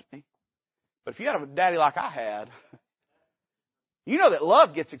loves me. But if you had a daddy like I had, you know that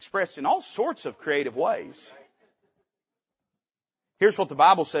love gets expressed in all sorts of creative ways. Here's what the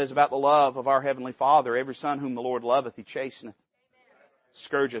Bible says about the love of our Heavenly Father. Every son whom the Lord loveth, He chasteneth,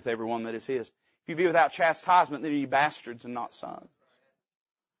 scourgeth every one that is His. If you be without chastisement, then ye bastards and not sons.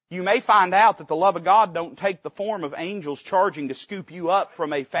 You may find out that the love of God don't take the form of angels charging to scoop you up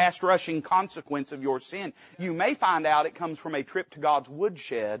from a fast-rushing consequence of your sin. You may find out it comes from a trip to God's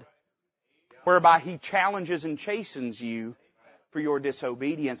woodshed, whereby He challenges and chastens you for your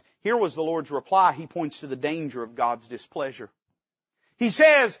disobedience. Here was the Lord's reply. He points to the danger of God's displeasure. He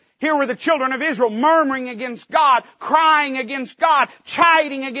says, here were the children of Israel murmuring against God, crying against God,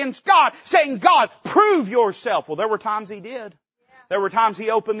 chiding against God, saying, God, prove yourself. Well, there were times He did. There were times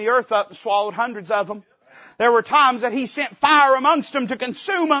He opened the earth up and swallowed hundreds of them. There were times that He sent fire amongst them to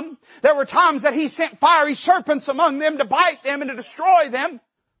consume them. There were times that He sent fiery serpents among them to bite them and to destroy them.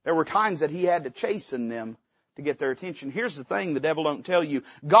 There were times that He had to chasten them to get their attention. Here's the thing the devil don't tell you.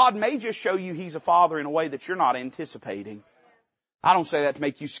 God may just show you He's a father in a way that you're not anticipating. I don't say that to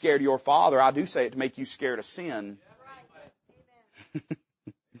make you scared of your father. I do say it to make you scared of sin.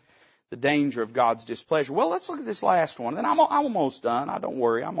 The danger of God's displeasure. Well, let's look at this last one. Then I'm almost done. Don't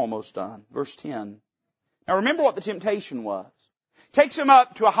worry, I'm almost done. Verse 10. Now remember what the temptation was. Takes him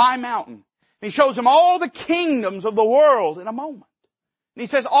up to a high mountain. And He shows him all the kingdoms of the world in a moment. And He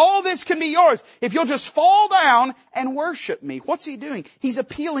says, all this can be yours if you'll just fall down and worship me. What's He doing? He's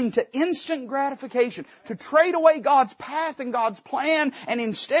appealing to instant gratification, to trade away God's path and God's plan, and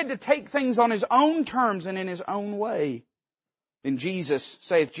instead to take things on His own terms and in His own way. Then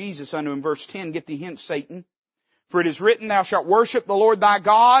saith Jesus unto him, verse 10, get thee hence, Satan, for it is written, thou shalt worship the Lord thy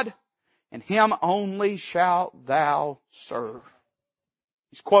God, and Him only shalt thou serve.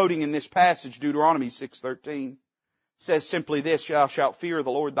 He's quoting in this passage Deuteronomy 6:13. Says simply this, thou shalt fear the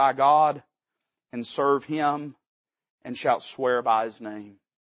Lord thy God and serve Him and shalt swear by His name.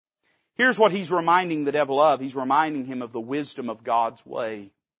 Here's what He's reminding the devil of. He's reminding him of the wisdom of God's way.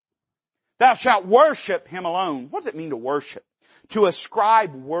 Thou shalt worship Him alone. What does it mean to worship? To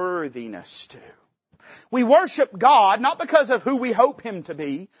ascribe worthiness to. We worship God not because of who we hope Him to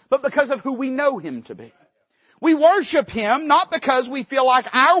be, but because of who we know Him to be. We worship Him not because we feel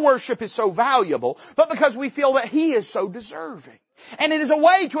like our worship is so valuable, but because we feel that He is so deserving. And it is a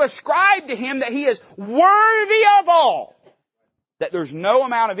way to ascribe to Him that He is worthy of all. That there's no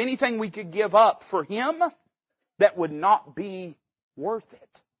amount of anything we could give up for Him that would not be worth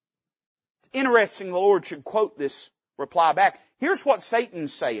it. It's interesting the Lord should quote this reply back. Here's what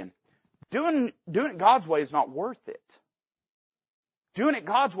Satan's saying. Doing it God's way is not worth it. Doing it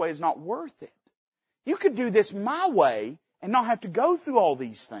God's way is not worth it. You could do this my way and not have to go through all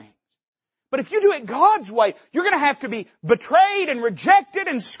these things. But if you do it God's way, you're going to have to be betrayed and rejected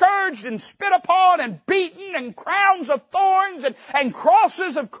and scourged and spit upon and beaten and crowns of thorns and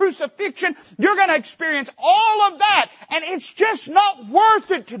crosses of crucifixion. You're going to experience all of that, and it's just not worth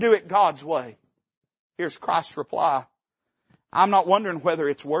it to do it God's way. Here's Christ's reply. I'm not wondering whether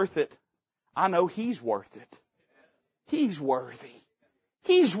it's worth it. I know He's worth it. He's worthy.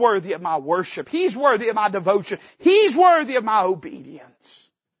 He's worthy of my worship. He's worthy of my devotion. He's worthy of my obedience.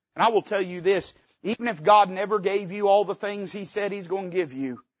 And I will tell you this, even if God never gave you all the things He said He's going to give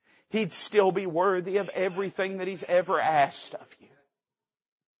you, He'd still be worthy of everything that He's ever asked of you.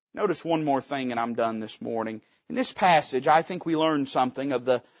 Notice one more thing and I'm done this morning. In this passage, I think we learn something of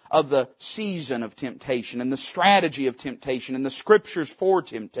the season of temptation and the strategy of temptation and the Scriptures for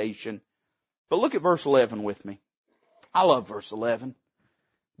temptation. But look at verse 11 with me. I love verse 11.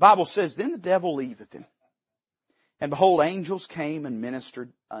 The Bible says, then the devil leaveth him. And behold, angels came and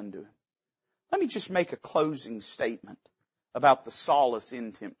ministered unto him. Let me just make a closing statement about the solace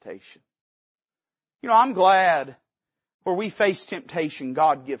in temptation. You know, I'm glad where we face temptation,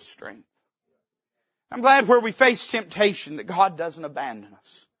 God gives strength. I'm glad where we face temptation that God doesn't abandon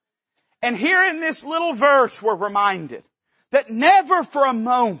us. And here in this little verse we're reminded that never for a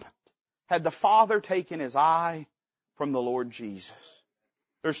moment had the Father taken His eye from the Lord Jesus.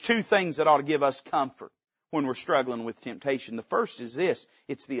 There's two things that ought to give us comfort when we're struggling with temptation. The first is this,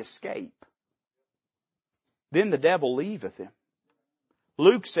 it's the escape. Then the devil leaveth him.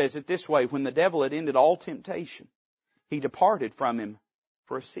 Luke says it this way, when the devil had ended all temptation, he departed from him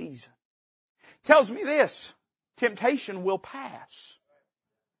for a season. Tells me this, temptation will pass.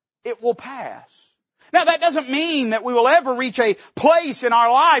 It will pass. Now that doesn't mean that we will ever reach a place in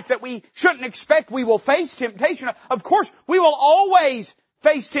our life that we shouldn't expect we will face temptation. Of course, we will always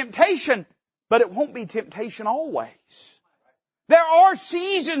face temptation, but it won't be temptation always. There are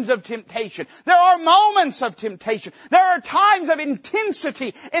seasons of temptation. There are moments of temptation. There are times of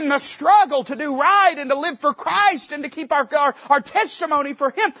intensity in the struggle to do right and to live for Christ and to keep our testimony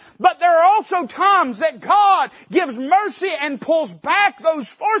for Him. But there are also times that God gives mercy and pulls back those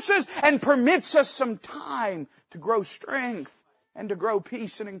forces and permits us some time to grow strength and to grow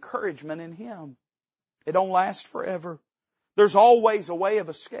peace and encouragement in Him. It don't last forever. There's always a way of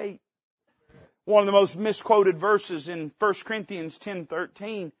escape. One of the most misquoted verses in 1 Corinthians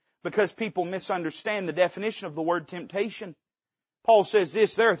 10:13, because people misunderstand the definition of the word temptation. Paul says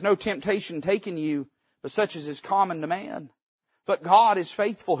this, there hath no temptation taken you, but such as is common to man. But God is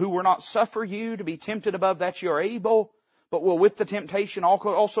faithful, who will not suffer you to be tempted above that you are able, but will with the temptation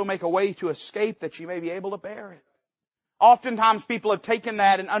also make a way to escape that you may be able to bear it. Oftentimes people have taken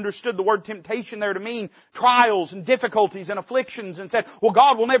that and understood the word temptation there to mean trials and difficulties and afflictions and said, well,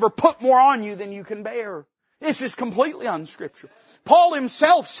 God will never put more on you than you can bear. This is completely unscriptural. Paul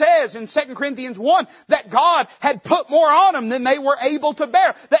himself says in 2 Corinthians 1 that God had put more on them than they were able to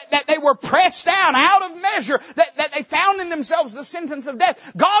bear. That they were pressed down out of measure. That they found in themselves the sentence of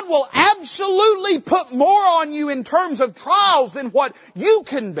death. God will absolutely put more on you in terms of trials than what you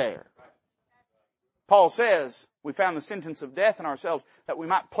can bear. Paul says, we found the sentence of death in ourselves that we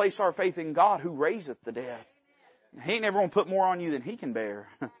might place our faith in God who raiseth the dead. He ain't never going to put more on you than He can bear.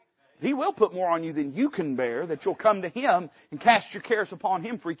 He will put more on you than you can bear, that you'll come to Him and cast your cares upon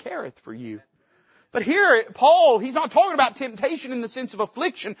Him, for He careth for you. But here, Paul, he's not talking about temptation in the sense of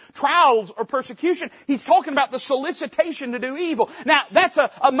affliction, trials, or persecution. He's talking about the solicitation to do evil. Now, that's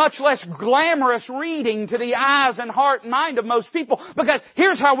a much less glamorous reading to the eyes and heart and mind of most people, because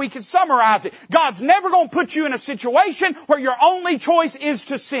here's how we can summarize it. God's never going to put you in a situation where your only choice is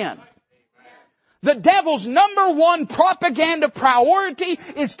to sin. The devil's number one propaganda priority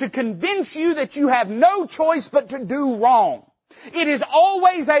is to convince you that you have no choice but to do wrong. It is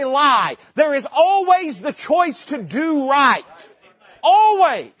always a lie. There is always the choice to do right.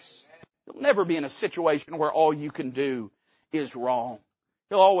 Always. You'll never be in a situation where all you can do is wrong.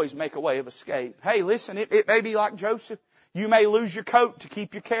 He'll always make a way of escape. Hey, listen, it may be like Joseph. You may lose your coat to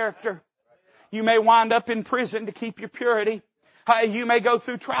keep your character. You may wind up in prison to keep your purity. You may go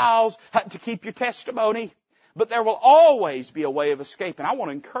through trials to keep your testimony. But there will always be a way of escape. And I want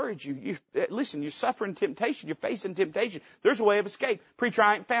to encourage you. Listen, you're suffering temptation. You're facing temptation. There's a way of escape. Preacher,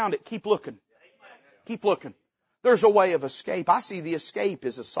 I ain't found it. Keep looking. Keep looking. There's a way of escape. I see the escape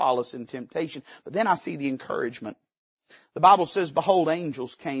as a solace in temptation. But then I see the encouragement. The Bible says, behold,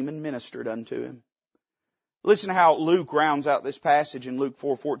 angels came and ministered unto him. Listen to how Luke rounds out this passage in Luke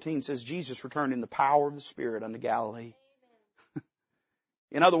 4:14. Says, Jesus returned in the power of the Spirit unto Galilee.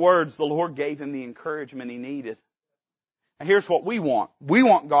 In other words, the Lord gave him the encouragement he needed. And here's what we want. We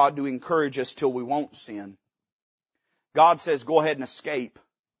want God to encourage us till we won't sin. God says, go ahead and escape,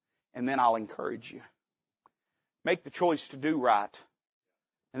 and then I'll encourage you. Make the choice to do right,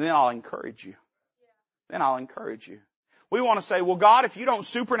 and then I'll encourage you. Then I'll encourage you. We want to say, well, God, if you don't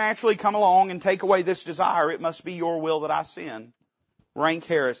supernaturally come along and take away this desire, it must be your will that I sin. Rank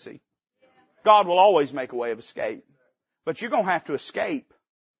heresy. God will always make a way of escape. But you're going to have to escape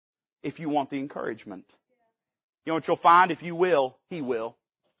if you want the encouragement. You know what you'll find? If you will, He will.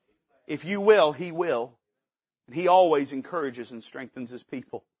 If you will, He will. And He always encourages and strengthens His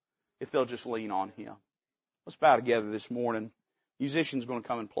people if they'll just lean on Him. Let's bow together this morning. Musician's going to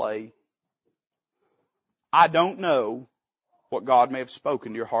come and play. I don't know what God may have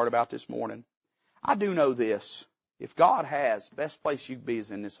spoken to your heart about this morning. I do know this. If God has, the best place you can be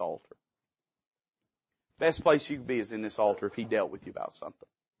is in this altar. Best place you can be is in this altar if He dealt with you about something.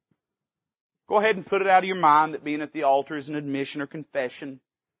 Go ahead and put it out of your mind that being at the altar is an admission or confession.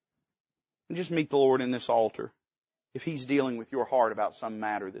 And just meet the Lord in this altar if He's dealing with your heart about some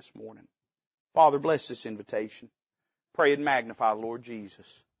matter this morning. Father, bless this invitation. Pray and magnify the Lord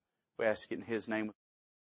Jesus. We ask it in His name.